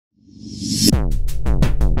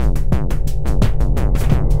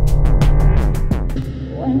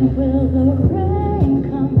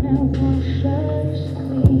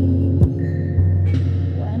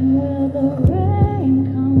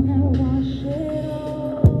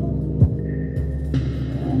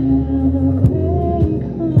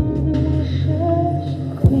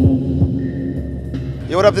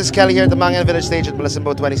what up? This is Kelly here at the Mangyan Village Stage at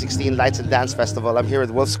Malasimbo 2016 Lights and Dance Festival. I'm here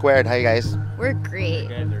with Wolf Squared. Hi, guys. We're great.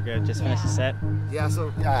 We're good. Just finished the set. Yeah,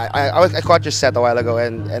 so I caught your set a while ago,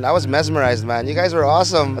 and I was mesmerized, man. You guys were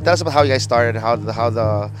awesome. Tell us about how you guys started, how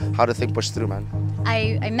the thing pushed through, man.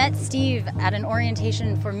 I met Steve at an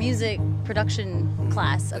orientation for music production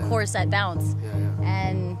class, a course at Bounce,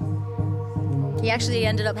 and he actually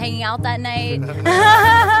ended up hanging out that night,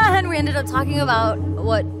 and we ended up talking about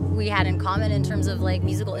what we had in common in terms of like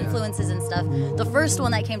musical influences and stuff. The first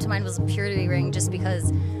one that came to mind was Purity Ring, just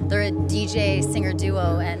because they're a DJ singer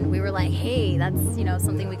duo, and we were like, hey, that's, you know,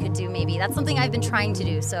 something we could do. Maybe that's something I've been trying to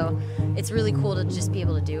do, so it's really cool to just be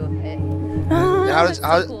able to do it. And how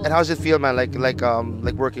does it feel, man? Like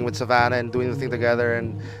working with Savannah and doing the thing together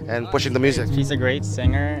and pushing the music. She's a great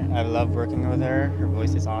singer. I love working with her. Her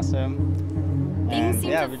voice is awesome. Things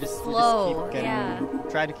seem to we just flow.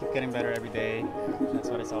 try to keep getting better every day. That's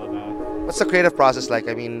what it's all about. What's the creative process like?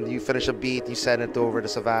 I mean, you finish a beat, you send it over to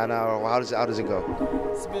Savannah, or how does it go?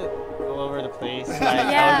 It's a bit all over the place. Like,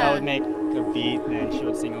 I would make a beat, and she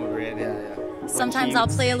would sing over it. Sometimes I'll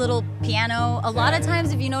play a little piano. A lot of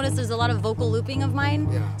times, if you notice, there's a lot of vocal looping of mine.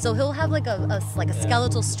 So he'll have like a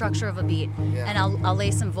skeletal structure of a beat, and I'll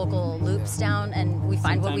lay some vocal loops down, and we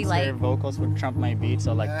find what we like. Her vocals would trump my beat,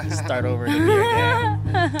 so like start over the beat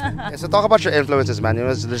again. So talk about your influences, man. You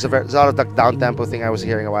know, there's a lot of that down tempo thing I was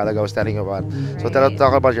hearing a while ago. I was telling you about. So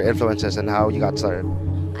talk about your influences and how you got started.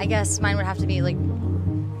 I guess mine would have to be like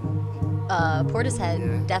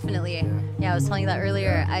Portishead, definitely. Yeah, I was telling you that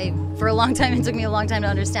earlier. For a long time, it took me a long time to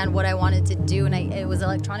understand what I wanted to do, and it was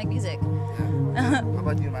electronic music. How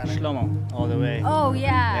about you, man? Shlomo, all the way. Oh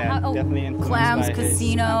yeah, definitely influenced Clams, by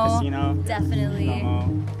Casino, definitely.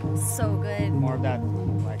 Shlomo. So good. More of that,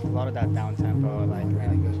 like a lot of that down tempo, like.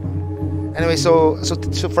 Anyway, so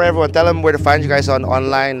for everyone, tell them where to find you guys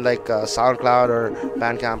online, like SoundCloud or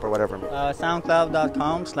Bandcamp or whatever.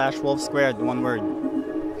 SoundCloud.com/wolfsquared, one word.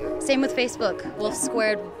 Same with Facebook, Wolf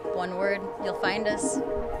Squared, one word. You'll find us.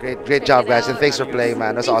 Great job, guys, and thanks for playing,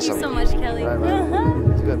 man. That's awesome. Thank you so much, Kelly. Right,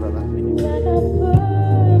 man. It's good, brother.